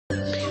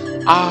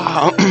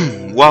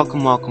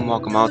Welcome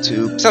out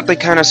to something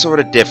kind of sort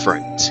of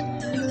different.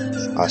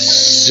 A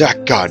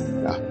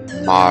second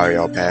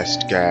Mario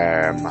Best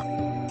game.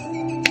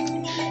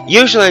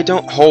 Usually I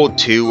don't hold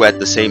two at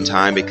the same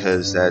time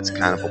because that's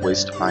kind of a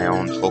waste of my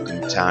own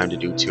fucking time to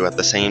do two at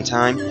the same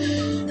time.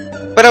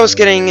 But I was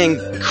getting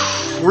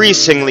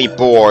increasingly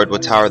bored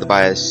with Tower of the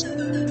Bias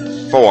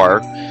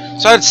 4,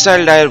 so I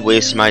decided I'd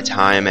waste my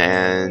time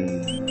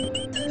and,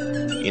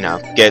 you know,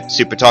 get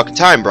Super Talking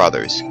Time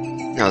Brothers.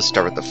 Now let's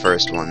start with the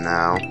first one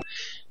now.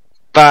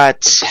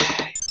 But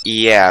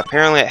yeah,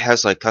 apparently it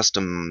has like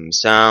custom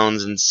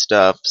sounds and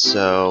stuff,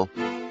 so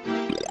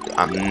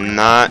I'm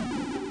not.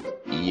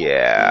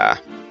 Yeah,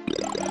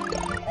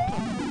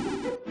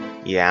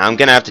 I'm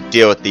gonna have to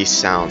deal with these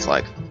sounds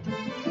like.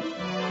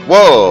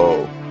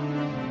 Whoa!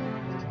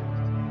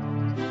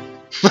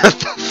 What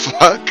the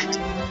fuck?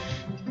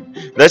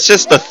 That's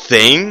just a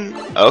thing?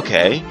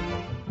 Okay.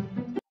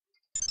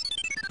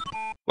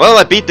 Well,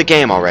 I beat the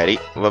game already.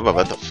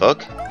 What the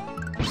fuck?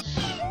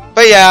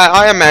 But yeah,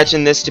 I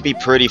imagine this to be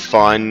pretty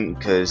fun,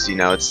 because, you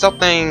know, it's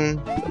something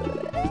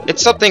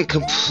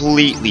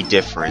completely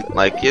different.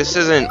 Like, this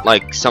isn't,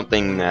 like,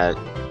 something that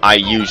I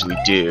usually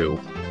do.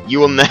 You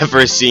will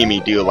never see me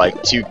do,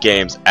 like, two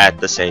games at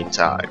the same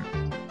time.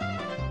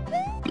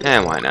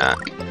 And why not?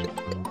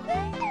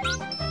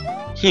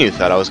 You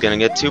thought I was gonna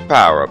get two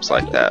power-ups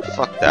like that.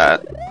 Fuck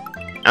that.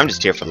 I'm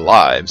just here for the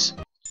lives.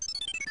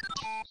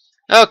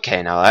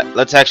 Okay, now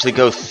let's actually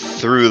go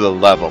through the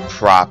level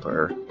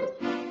proper.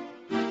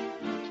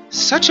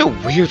 Such a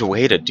weird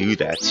way to do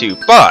that, too,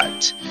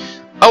 but...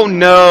 Oh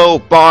no,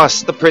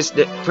 boss, the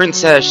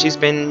princess, she's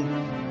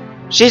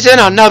in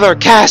another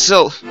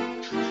castle!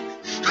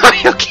 Are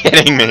you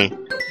kidding me?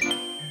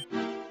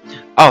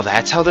 Oh,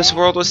 that's how this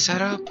world was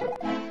set up?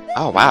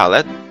 Oh wow,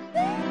 that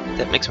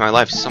makes my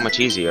life so much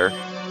easier.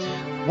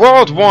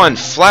 World 1,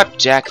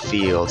 Flapjack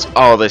Fields.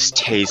 Oh, this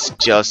tastes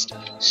just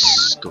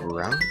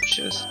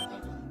scrumptious.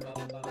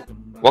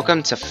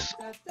 Welcome to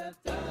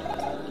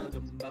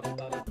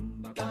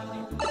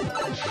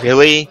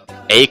Really?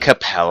 A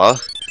cappella?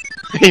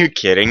 Are you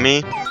kidding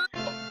me?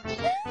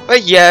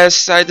 But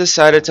yes, I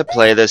decided to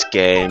play this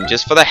game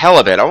just for the hell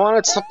of it. I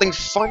wanted something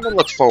fun to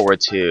look forward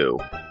to.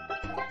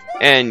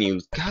 And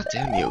you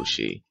goddamn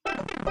Yoshi.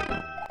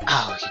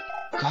 Oh,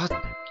 you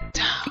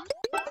goddamn.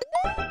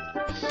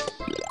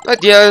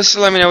 But yes,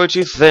 let me know what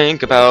you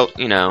think about,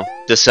 you know,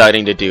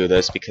 deciding to do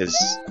this, because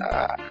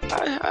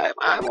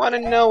I want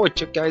to know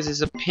what your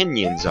guys'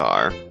 opinions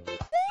are.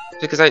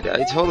 Because I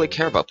totally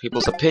care about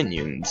people's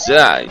opinions.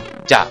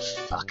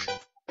 Fuck.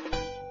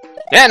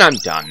 And I'm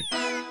done.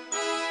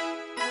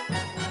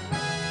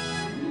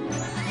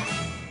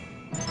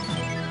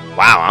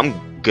 Wow,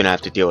 I'm gonna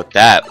have to deal with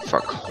that for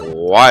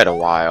quite a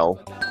while.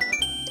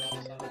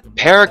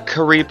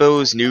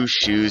 Paracaribo's New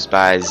Shoes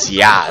by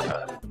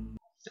Ziada.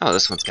 Oh,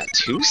 this one's got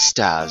 2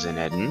 stars in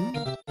it.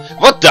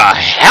 What the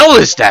hell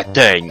is that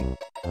thing?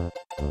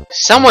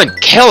 Someone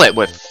kill it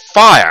with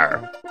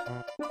fire!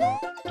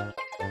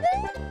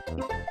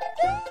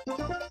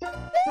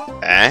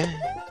 Eh?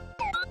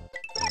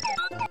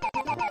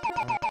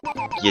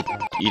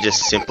 You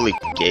just simply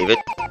gave it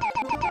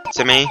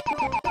to me?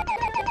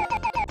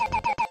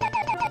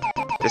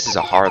 This is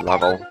a hard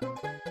level.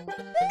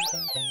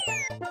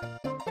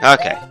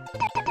 Okay.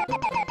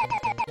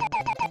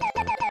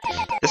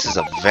 This is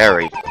a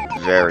very,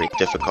 very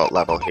difficult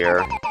level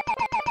here.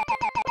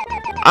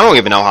 I don't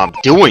even know how I'm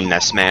doing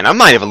this, man. I'm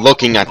not even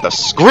looking at the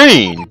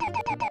screen!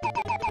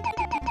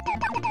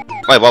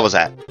 Wait, what was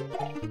that?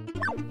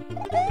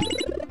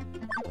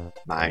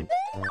 Mine.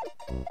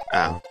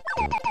 Oh.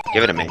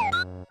 Give it to me.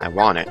 I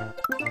want it.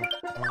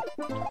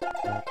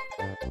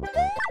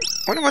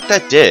 Wonder what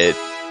that did.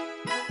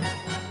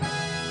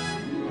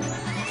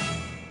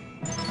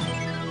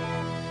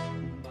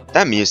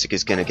 That music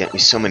is gonna get me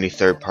so many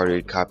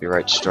third-party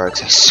copyright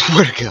strikes, I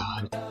swear to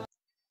God.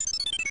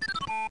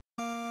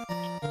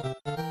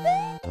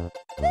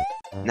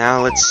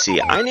 Now, let's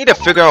see. I need to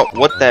figure out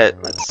what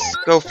that... Let's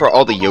go for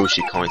all the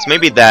Yoshi coins.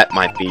 Maybe that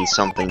might be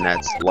something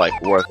that's,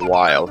 like,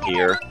 worthwhile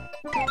here.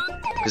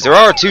 Because there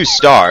are 2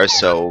 stars,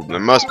 so there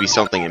must be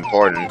something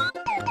important.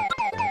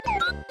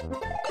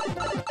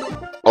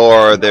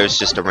 Or there's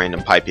just a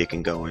random pipe you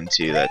can go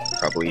into that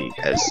probably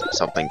has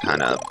something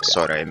kind of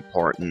sort of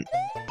important.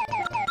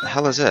 What the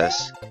hell is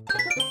this?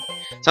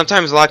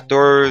 Sometimes locked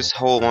doors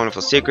hold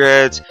wonderful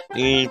secrets.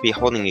 You need to be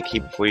holding a key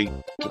before you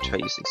can try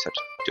using such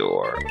a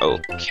door.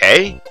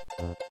 Okay.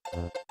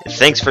 And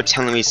thanks for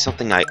telling me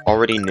something I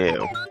already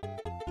knew.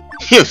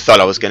 You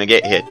thought I was gonna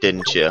get hit,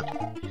 didn't you?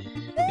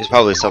 There's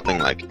probably something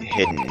like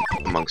hidden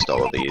amongst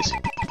all of these.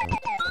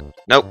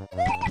 Nope.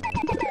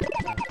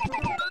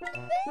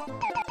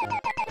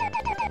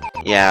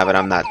 Yeah, but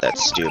I'm not that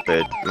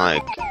stupid.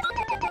 Like...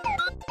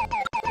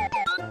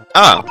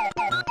 Oh.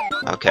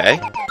 Okay.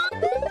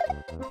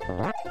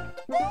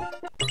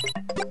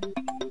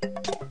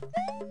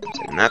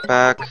 Taking that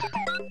back.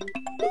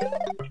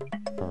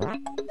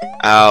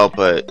 Oh,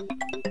 but...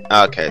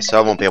 Okay, so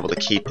I won't be able to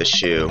keep the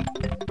shoe.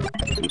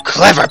 You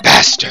clever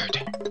bastard!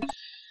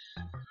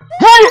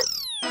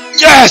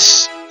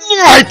 Yes!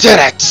 I did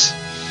it!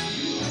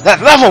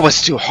 That level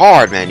was too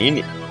hard, man.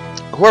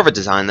 Whoever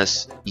designed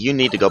this, you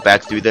need to go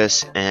back through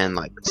this and,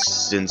 like,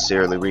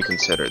 sincerely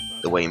reconsider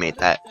the way you made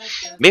that.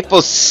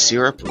 Maple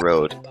Syrup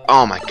Road.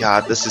 Oh my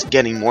god, this is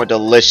getting more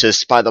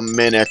delicious by the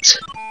minute.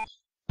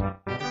 I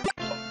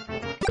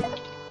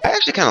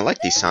actually kind of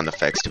like these sound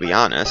effects, to be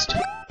honest.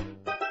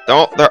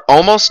 They're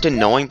almost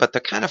annoying, but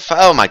they're kind of...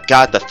 Oh my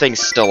god, the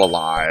thing's still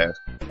alive.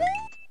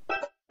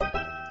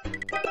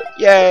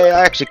 Yay,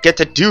 I actually get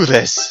to do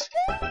this.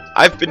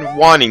 I've been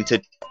wanting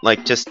to,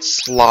 like, just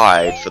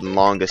slide for the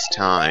longest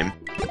time.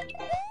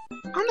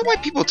 I don't know why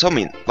people told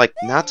me, like,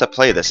 not to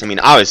play this. I mean,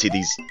 obviously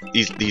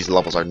these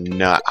levels are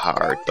not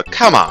hard, but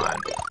come on.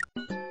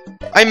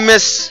 I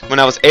miss when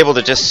I was able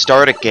to just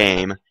start a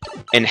game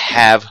and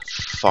have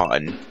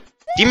fun. Do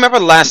you remember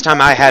the last time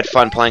I had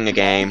fun playing a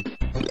game?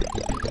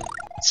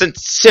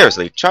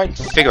 Seriously, try and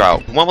figure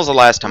out when was the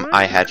last time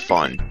I had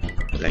fun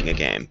playing a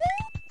game.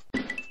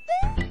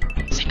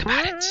 Think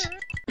about it.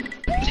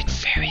 Think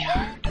very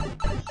hard.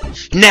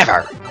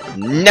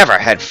 Never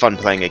had fun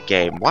playing a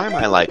game. Why am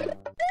I like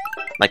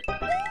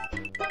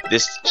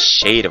this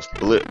shade of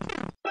blue?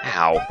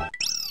 Ow.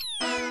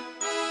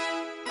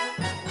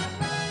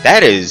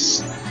 That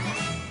is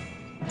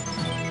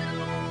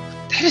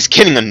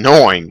getting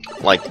annoying,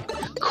 like,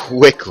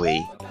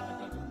 quickly.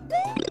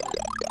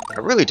 I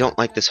really don't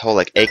like this whole,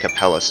 like, a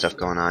cappella stuff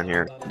going on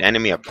here. The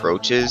enemy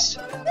approaches.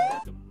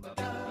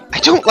 I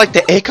don't like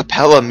the a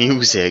cappella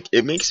music.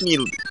 It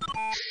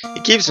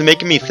keeps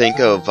making me think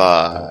of,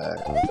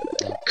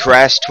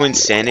 Crash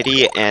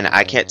Twinsanity, and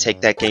I can't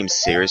take that game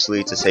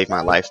seriously to save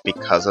my life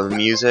because of the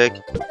music.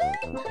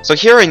 So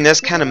hearing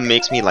this kind of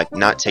makes me, like,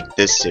 not take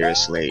this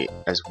seriously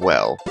as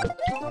well.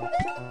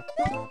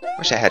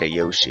 Wish I had a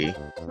Yoshi.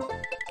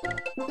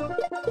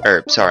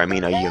 Sorry, I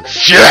mean a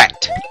Yoshi.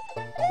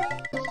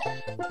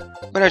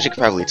 But as you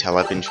can probably tell,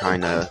 I've been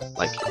trying to,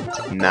 like,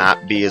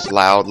 not be as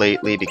loud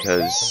lately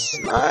because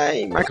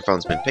my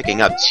microphone's been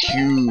picking up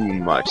too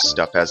much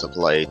stuff as of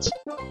late.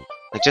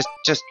 Like,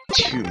 just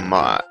too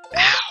much.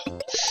 Ow.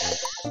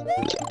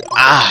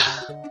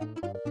 Ah!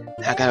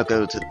 I gotta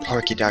go to the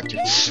porky doctor.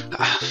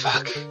 Ah,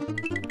 fuck.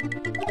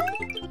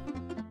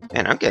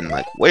 Man, I'm getting,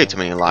 like, way too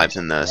many lives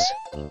in this.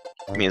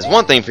 I mean, it's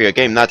one thing for your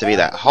game not to be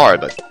that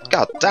hard, but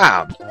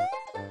goddamn!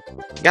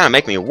 You gotta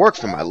make me work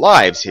for my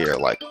lives here,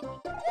 like...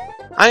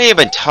 I didn't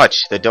even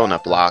touch the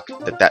donut block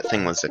that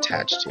thing was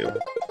attached to.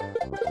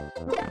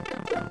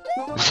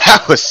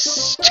 That was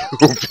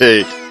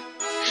stupid!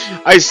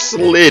 I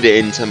slid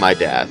into my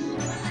death.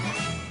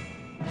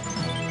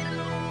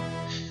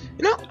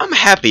 You know, I'm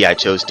happy I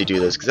chose to do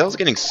this, because I was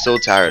getting so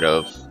tired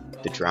of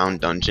the Drowned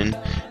Dungeon.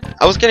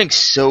 I was getting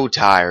so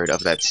tired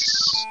of that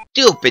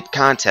stupid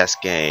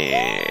contest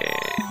game.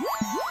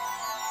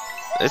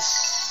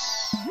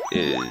 This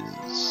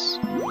is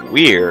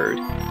weird.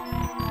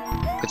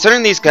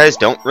 Considering these guys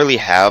don't really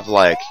have,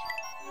 like,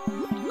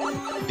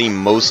 the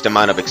most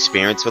amount of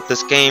experience with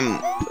this game,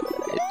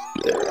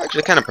 they're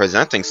actually kind of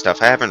presenting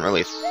stuff I haven't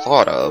really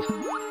thought of.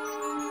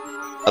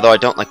 Although I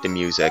don't like the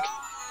music.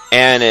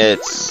 And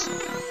it's...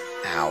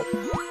 Ow.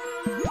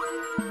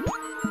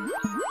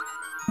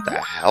 The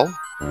hell?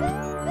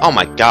 Oh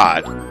my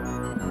god.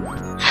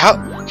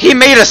 How? He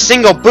made a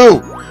single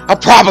boo! A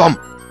problem!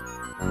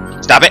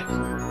 Stop it!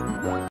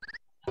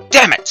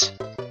 Damn it!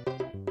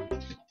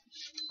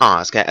 Aw,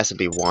 it's got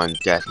SMB1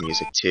 death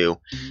music too.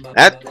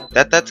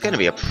 That's gonna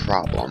be a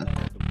problem.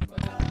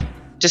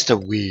 Just a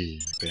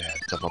wee bit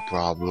of a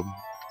problem.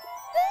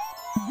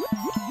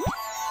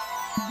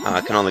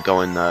 I can only go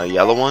in the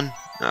yellow one?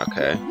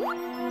 Okay.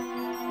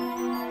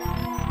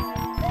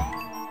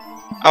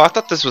 Oh, I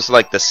thought this was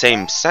like the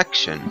same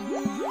section.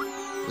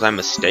 Was I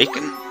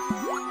mistaken?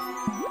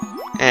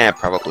 It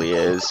probably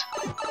is.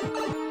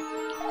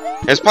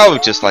 It's probably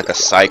just like a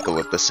cycle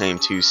of the same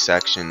two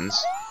sections.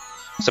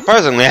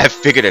 Surprisingly, I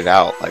figured it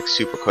out, like,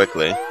 super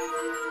quickly.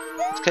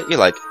 Let's get you,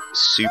 like,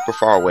 super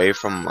far away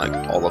from, like,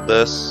 all of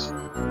this.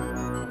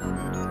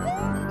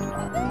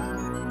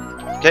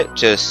 Okay,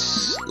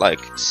 just, like,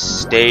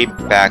 stay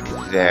back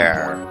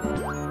there.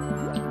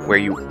 Where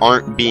you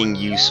aren't being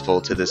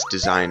useful to this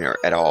designer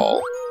at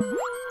all.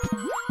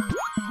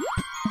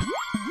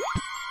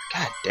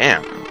 God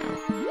damn.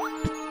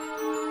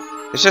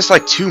 There's just,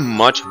 like, too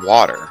much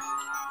water.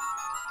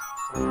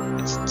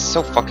 It's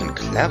so fucking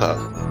clever.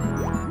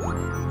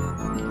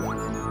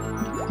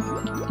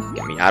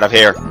 Get me out of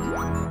here.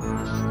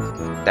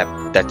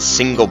 That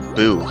single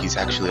boo, he's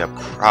actually a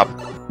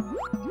problem.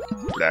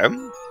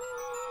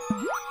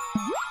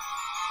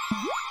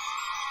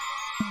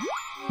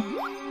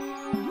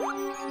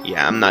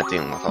 Yeah, I'm not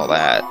dealing with all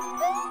that.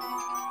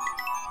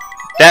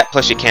 That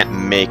plus you can't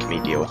make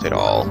me deal with it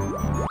all.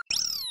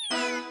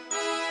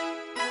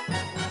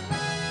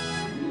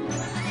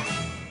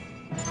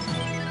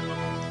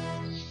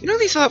 You know,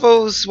 these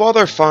levels, while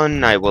they're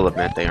fun, I will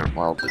admit they aren't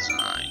well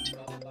designed.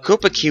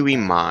 Koopa Kiwi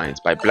Mines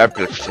by blah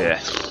blah blah.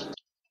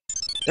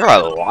 There are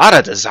a lot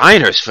of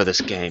designers for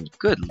this game.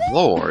 Good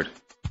lord.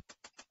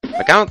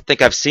 Like, I don't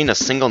think I've seen a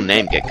single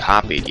name get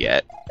copied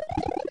yet.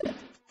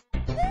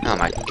 Oh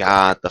my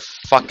god, the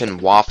fucking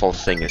waffle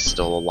thing is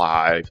still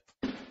alive.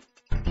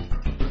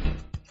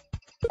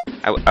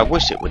 I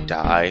wish it would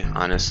die,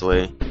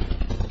 honestly.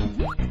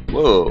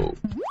 Whoa.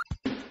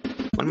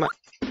 What am I?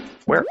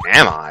 Where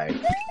am I?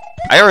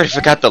 I already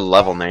forgot the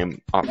level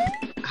name. Oh,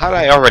 how did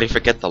I already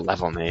forget the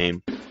level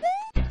name?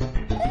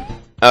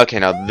 Okay,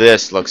 now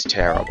this looks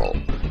terrible.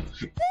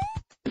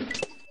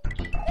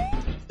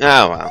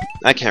 Oh well,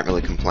 I can't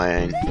really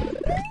complain.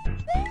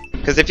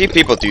 Because if you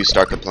people do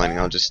start complaining,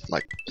 I'll just,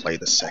 like, play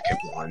the second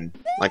one.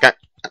 Like,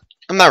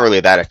 I'm not really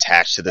that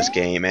attached to this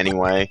game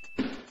anyway.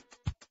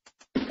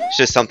 It's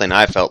just something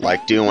I felt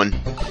like doing.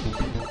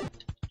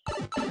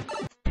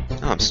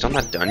 Oh, I'm still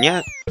not done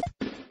yet?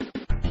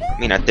 I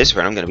mean, at this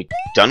rate, I'm gonna be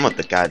done with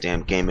the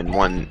goddamn game in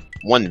one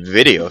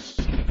video if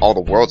all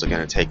the worlds are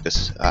gonna take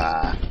this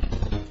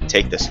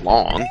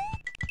long.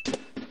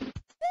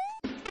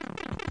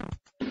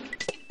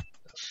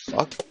 The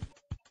fuck?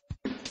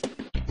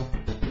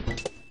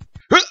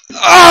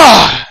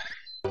 Ah!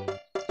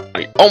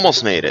 I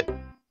almost made it.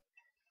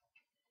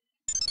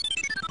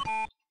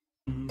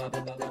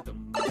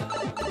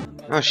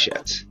 Oh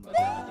shit.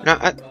 No,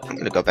 I'm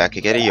gonna go back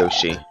and get a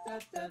Yoshi.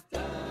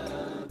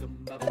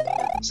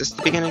 Is this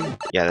the beginning?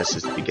 Yeah, this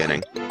is the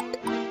beginning.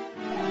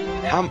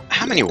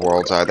 How many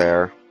worlds are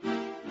there?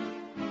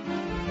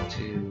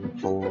 2,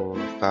 4,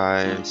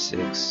 5,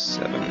 6,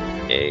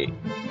 7, 8.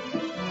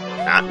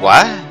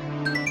 What?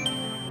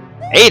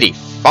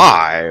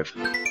 85?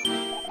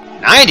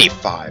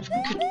 95?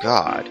 Good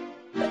god.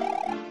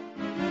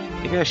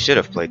 Maybe I should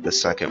have played the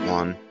second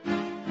one.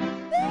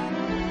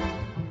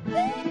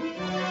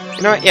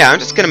 You know what, yeah, I'm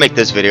just gonna make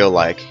this video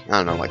like, I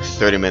don't know, like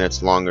 30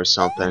 minutes long or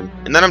something.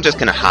 And then I'm just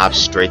gonna hop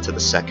straight to the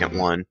second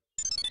one.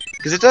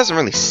 Because it doesn't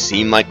really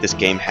seem like this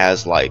game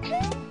has, like,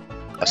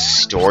 a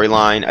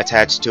storyline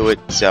attached to it.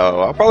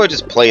 So I'll probably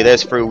just play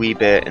this for a wee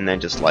bit and then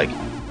just, like,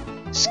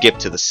 skip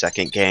to the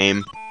second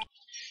game.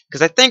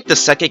 Because I think the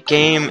second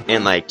game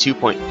in, like,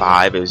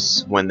 2.5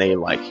 is when they,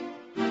 like,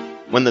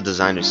 when the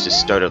designers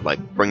just started, like,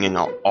 bringing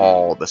out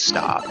all the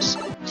stops.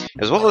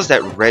 As well as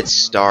that red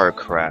star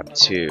crap,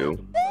 too.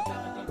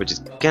 Which is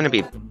gonna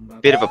be a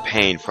bit of a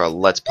pain for a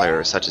Let's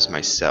Player such as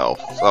myself.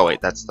 Oh wait,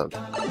 that's the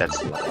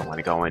level I want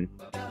to go in.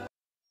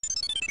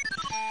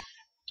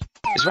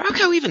 Is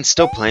Rocco even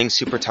still playing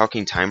Super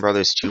Talking Time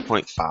Brothers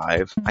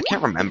 2.5? I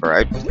can't remember.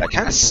 I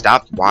kind of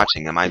stopped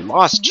watching them. I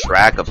lost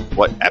track of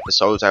what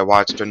episodes I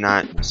watched or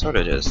not. I sort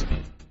of just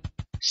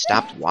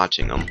stopped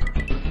watching them.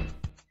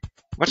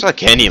 Much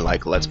like any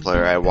Let's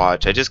Player I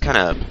watch, I just kind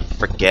of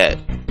forget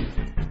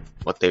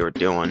what they were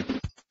doing.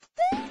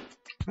 I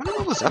wonder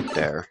what was up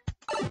there.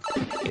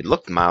 It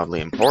looked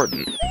mildly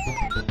important.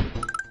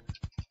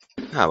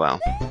 Oh well.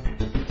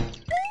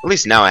 At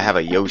least now I have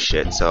a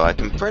Yoshi, so I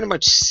can pretty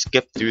much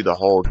skip through the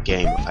whole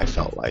game if I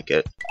felt like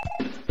it.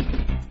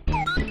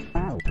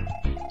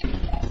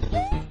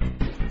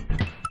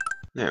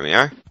 There we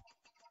are.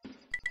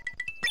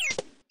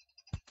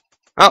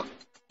 Oh!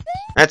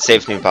 That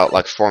saved me about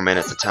like 4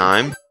 minutes of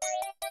time.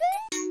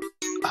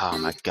 Oh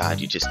my god,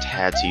 you just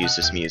had to use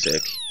this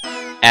music.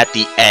 At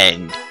the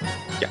end.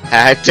 You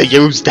had to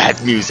use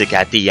that music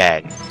at the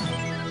end.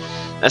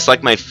 That's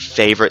like my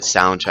favorite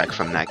soundtrack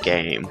from that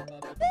game.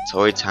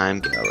 Toy Time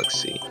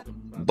Galaxy.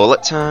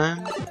 Bullet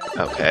Time?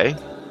 Okay. I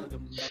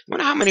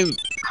wonder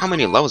how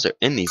many levels are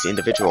in these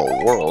individual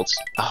worlds.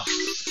 Oh,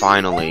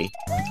 finally.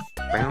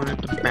 I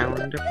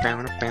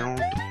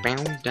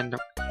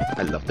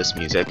love this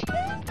music.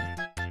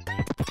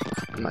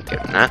 I'm not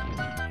getting that.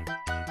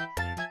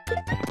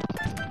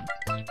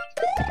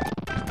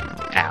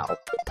 Ow.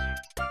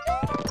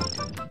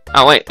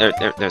 Oh wait,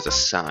 there's a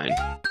sign.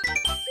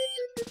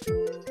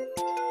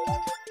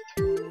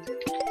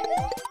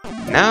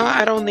 No,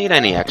 I don't need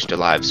any extra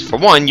lives. For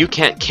one, you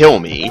can't kill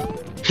me.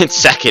 And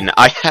second,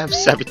 I have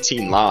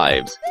 17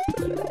 lives.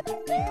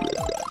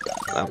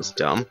 That was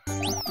dumb.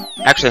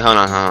 Actually, hold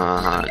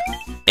on.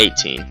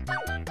 18.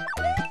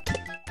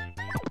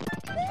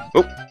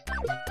 Oop.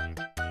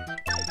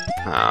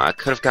 Oh, I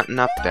could have gotten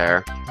up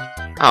there.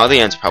 Oh, the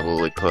end's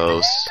probably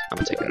close.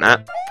 I'm taking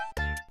that.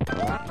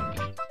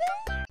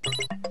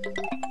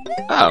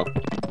 Oh.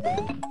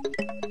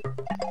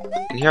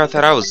 And here I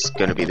thought I was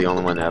gonna be the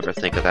only one to ever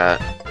think of that.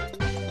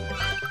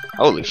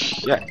 Holy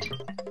shit.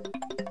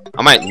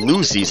 I might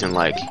lose these in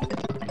like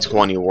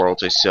 20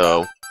 worlds or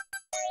so.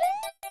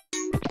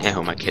 Yeah,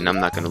 who am I kidding?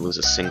 I'm not gonna lose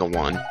a single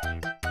one.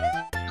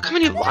 Look how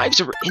many lives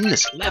are in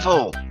this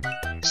level!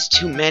 It's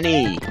too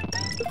many.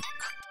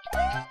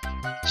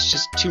 It's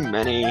just too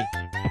many.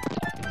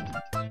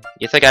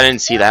 You think I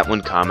didn't see that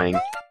one coming?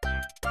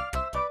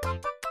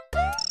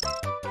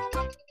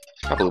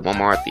 Probably one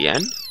more at the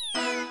end?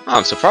 Oh,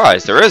 I'm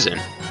surprised there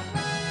isn't.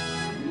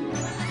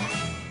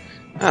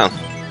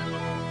 Oh.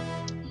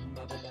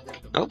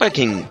 I hope I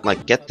can,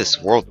 like, get this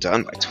world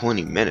done by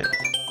 20 minutes.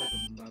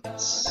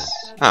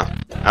 Oh,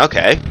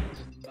 okay.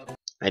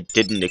 I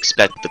didn't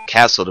expect the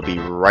castle to be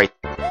right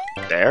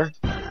there.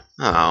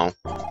 Oh.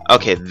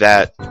 Okay,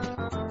 that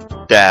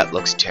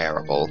looks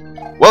terrible.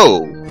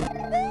 Whoa!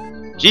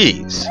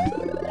 Jeez.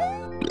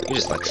 You're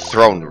just like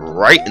thrown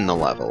right in the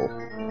level.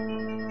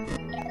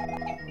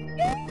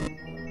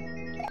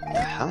 The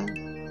hell?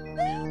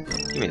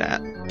 Give me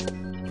that.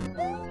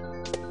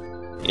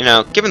 You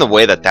know, given the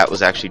way that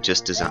was actually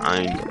just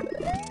designed,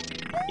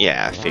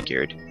 yeah, I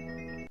figured.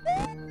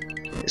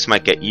 This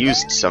might get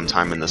used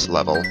sometime in this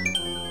level.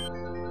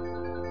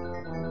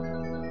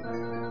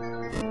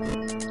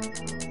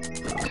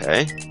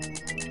 Okay.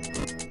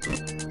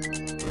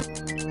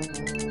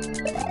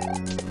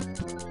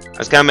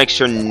 I just gotta make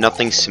sure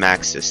nothing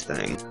smacks this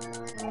thing,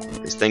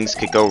 because things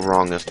could go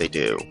wrong if they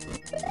do.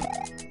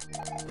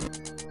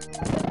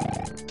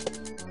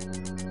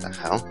 The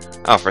hell?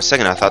 Oh, for a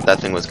second I thought that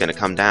thing was gonna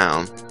come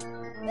down.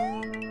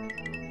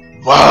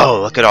 Whoa,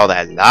 look at all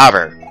that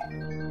lava!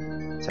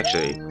 It's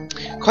actually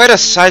quite a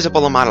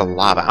sizable amount of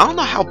lava. I don't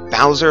know how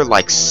Bowser,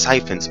 like,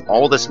 siphons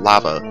all this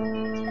lava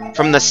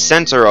from the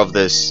center of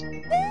this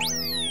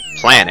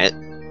planet.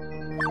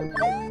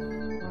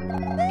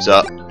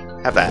 So,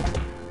 have that.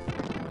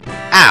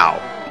 Ow!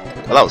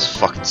 Well, that was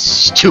fucking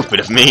stupid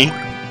of me.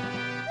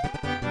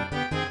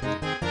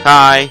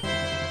 Hi.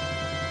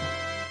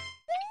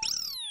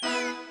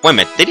 Wait a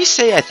minute, did he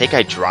say I think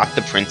I dropped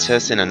the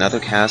princess in another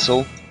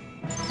castle?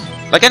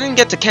 Like, I didn't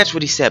get to catch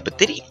what he said, but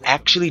did he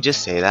actually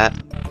just say that?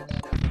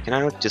 Can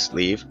I just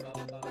leave?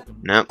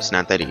 Nope, it's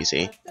not that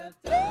easy.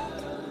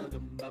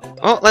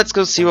 Well, let's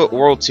go see what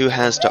World 2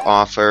 has to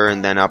offer,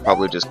 and then I'll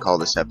probably just call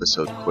this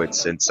episode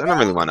quits, since I don't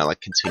really want to, like,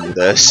 continue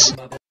this.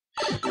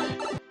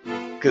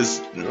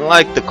 Because,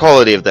 like, the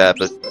quality of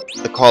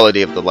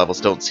the levels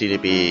don't seem to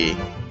be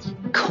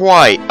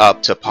quite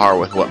up to par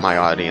with what my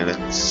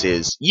audience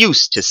is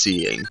used to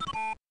seeing.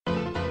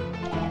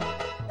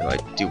 Though I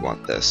do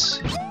want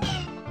this.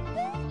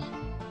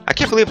 I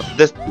can't believe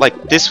this,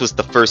 like, this was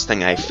the first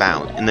thing I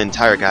found in the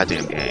entire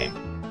goddamn game.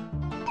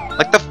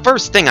 Like, the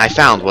first thing I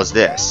found was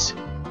this.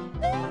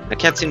 I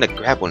can't seem to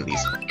grab one of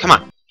these. Come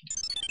on.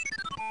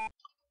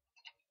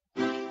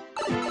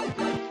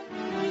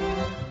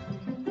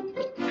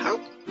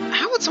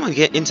 How would someone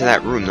get into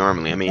that room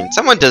normally? I mean,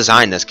 someone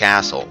designed this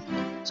castle.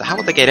 So how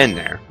would they get in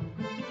there?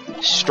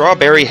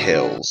 Strawberry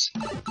Hills.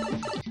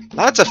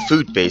 Lots of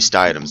food-based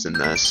items in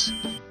this.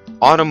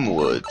 Autumn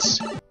Woods.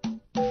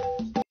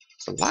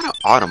 There's a lot of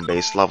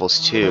autumn-based levels,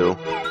 too.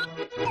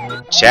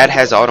 Chad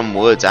has Autumn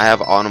Woods. I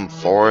have Autumn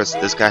Forest.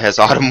 This guy has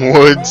Autumn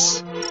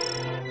Woods.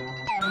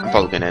 I'm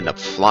probably gonna end up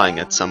flying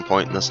at some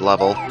point in this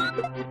level.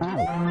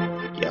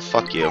 Yeah,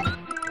 fuck you.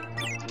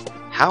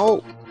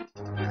 How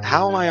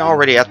am I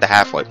already at the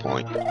halfway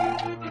point?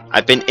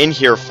 I've been in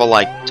here for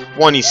like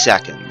 20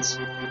 seconds.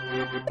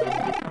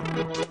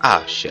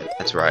 Ah, shit,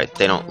 that's right.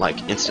 They don't,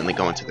 like, instantly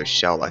go into their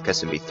shell like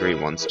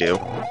SMB3 ones do.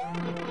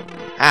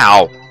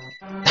 Ow!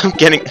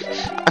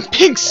 I'm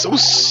being so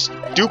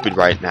stupid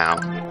right now.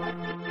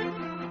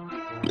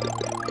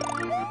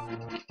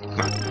 Come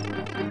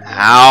on.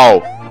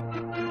 Ow!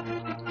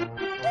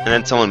 And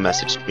then someone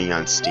messaged me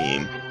on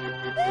Steam.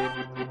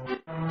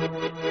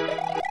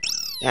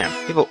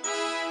 Damn, people...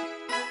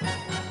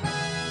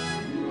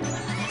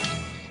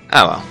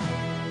 Oh well.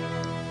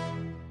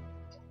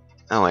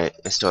 Oh wait,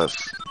 I still have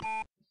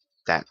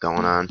that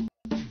going on.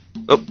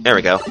 Oh, there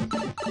we go.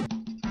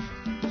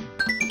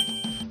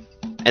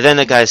 And then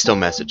the guy still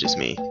messages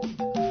me.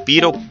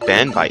 Beetle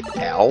Ben by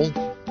L?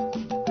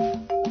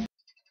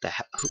 The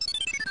hell?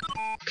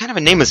 What kind of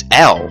a name is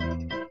L?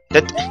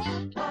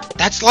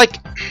 That's like...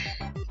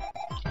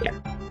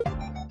 Here.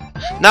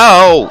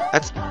 No!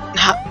 That's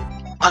not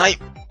what I...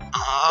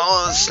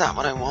 Oh, that's not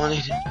what I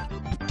wanted.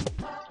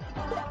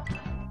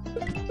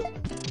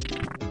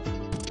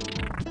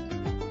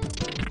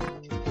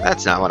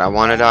 That's not what I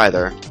wanted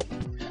either.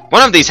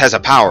 One of these has a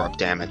power-up,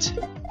 damn it.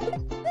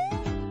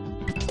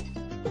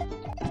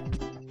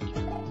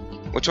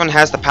 Which one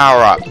has the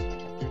power-up?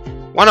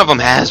 One of them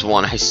has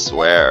one, I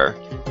swear.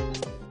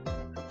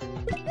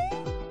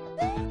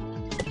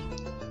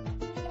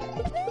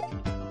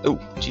 Oh,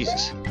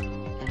 Jesus.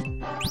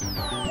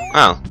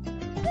 Wow.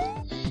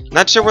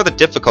 Not sure where the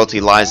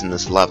difficulty lies in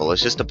this level.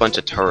 It's just a bunch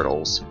of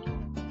turtles.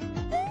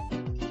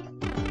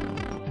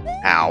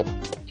 Ow.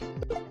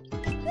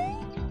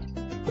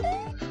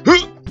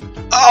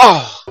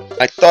 Oh!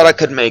 I thought I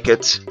could make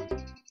it.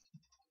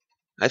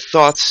 I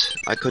thought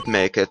I could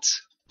make it.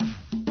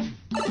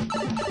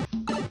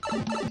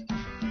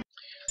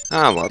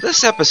 Ah, well,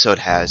 this episode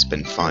has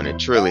been fun. It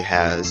truly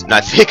has. And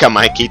I think I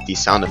might keep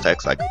these sound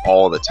effects, like,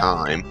 all the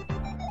time.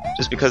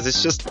 Just because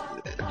it's just...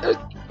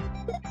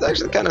 It's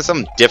actually kind of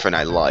something different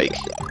I like.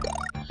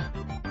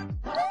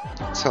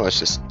 So let's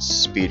just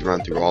speed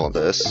run through all of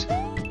this.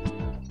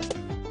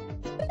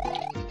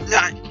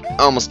 I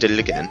almost did it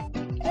again.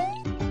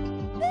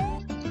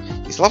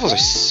 These levels are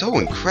so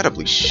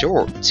incredibly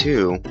short,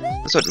 too.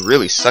 That's what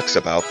really sucks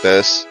about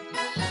this.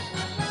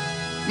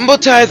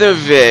 But either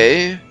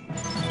way...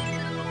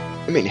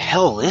 I mean,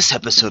 hell, this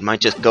episode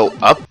might just go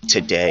up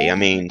today. I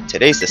mean,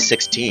 today's the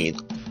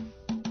 16th.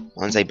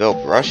 Once I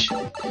build brush?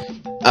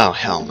 Oh,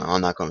 hell no,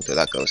 I'm not going through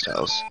that ghost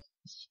house.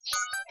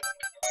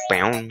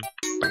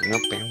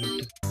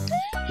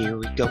 Here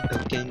we go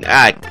again.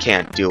 I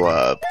can't do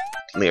a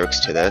lyrics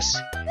to this.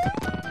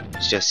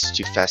 It's just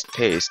too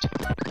fast-paced.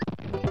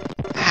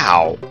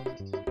 Ow!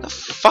 The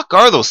fuck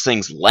are those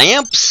things?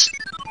 Lamps?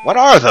 What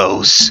are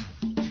those?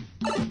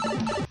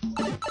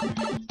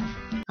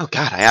 Oh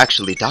god, I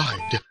actually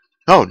died.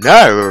 Oh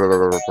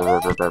no!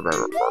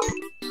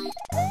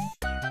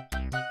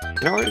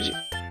 You know what?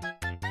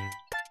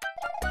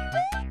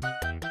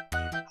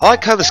 I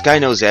like how this guy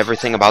knows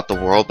everything about the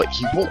world, but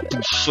he won't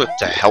do shit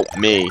to help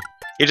me.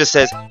 He just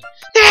says,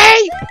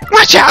 "Hey!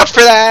 Watch out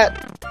for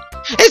that!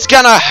 It's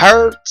gonna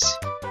hurt!"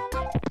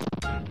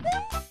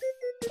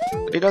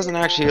 But he doesn't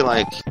actually,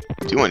 like,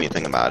 do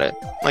anything about it.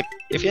 Like,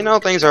 if you know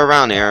things are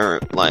around here,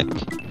 like,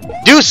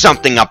 do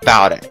something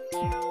about it!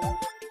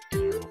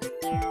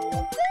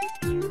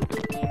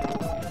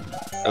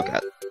 Oh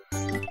god.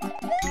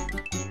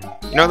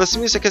 You know, this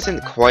music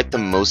isn't quite the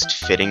most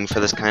fitting for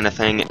this kind of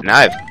thing, and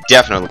I've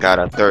definitely got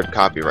a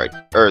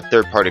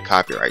third-party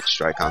copyright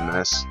strike on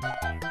this.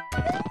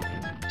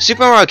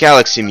 Super Mario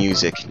Galaxy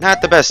music,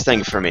 not the best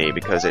thing for me,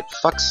 because it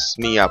fucks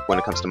me up when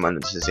it comes to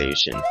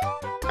monetization.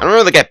 I don't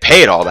really get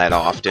paid all that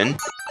often,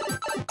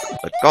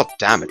 but god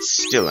damn, it's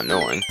still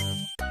annoying.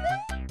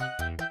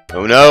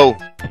 Oh no!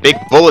 Big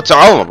bullets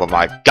are— oh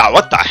my god,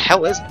 what the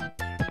hell is—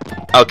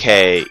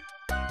 okay,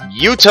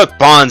 you took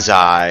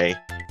Bonsai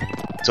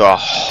to a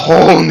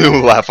whole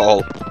new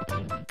level.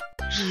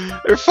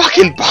 They're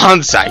fucking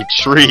bonsai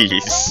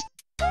trees.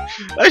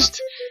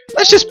 That's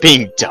just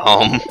being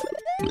dumb.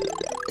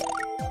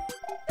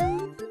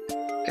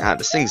 God,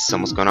 this thing's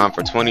almost going on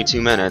for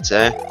 22 minutes,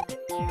 eh?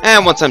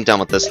 And once I'm done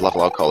with this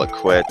level, I'll call it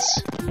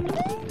quits.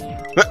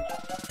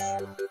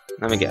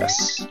 Let me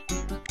guess.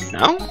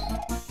 No?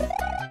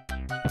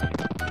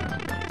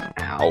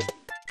 Ow.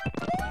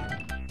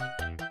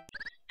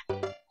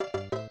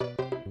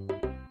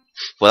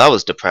 Well, that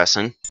was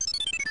depressing.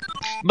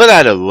 But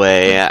either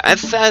way, I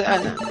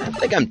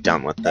think I'm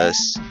done with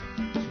this.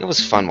 It was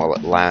fun while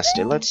it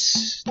lasted.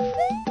 Let's...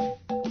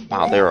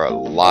 wow, there are a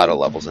lot of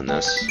levels in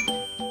this.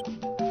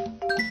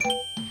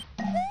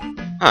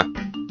 Huh.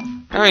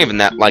 Not even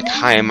that, like,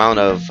 high amount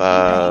of,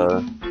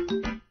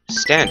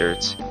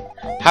 standards.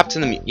 Hop to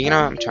the you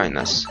know what, I'm trying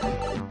this.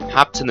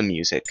 Hop to the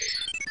music.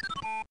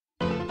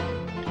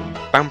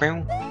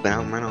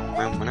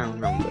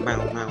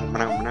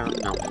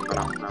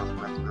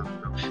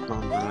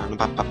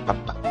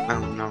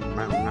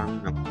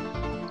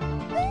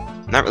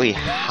 Not really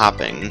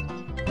hopping.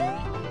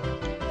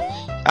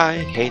 I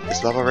hate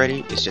this level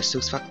already. It's just so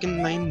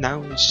fucking lame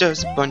now. It's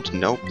just a bunch of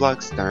note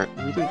blocks that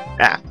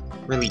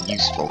aren't really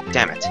useful.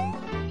 Damn it.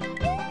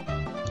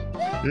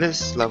 And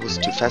this level's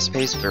too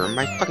fast-paced for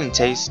my fucking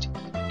taste.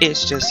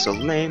 It's just so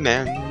lame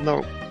and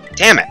low.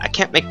 Damn it! I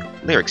can't make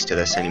lyrics to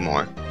this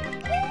anymore.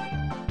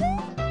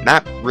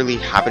 Not really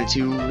hopping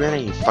to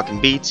any fucking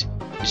beat.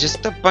 It's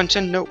just a bunch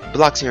of note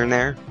blocks here and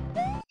there.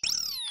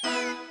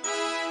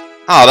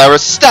 Oh, there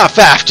was stuff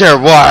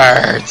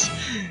afterwards!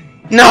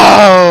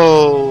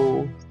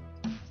 No!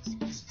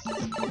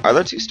 Are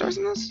there 2 stars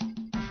in this?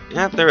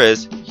 Yeah, there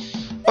is.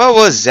 What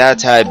was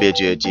that I bid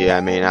you, G? I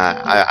mean,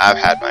 I've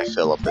had my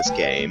fill of this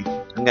game.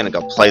 I'm gonna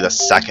go play the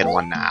second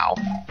one now.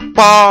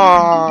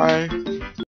 Bye!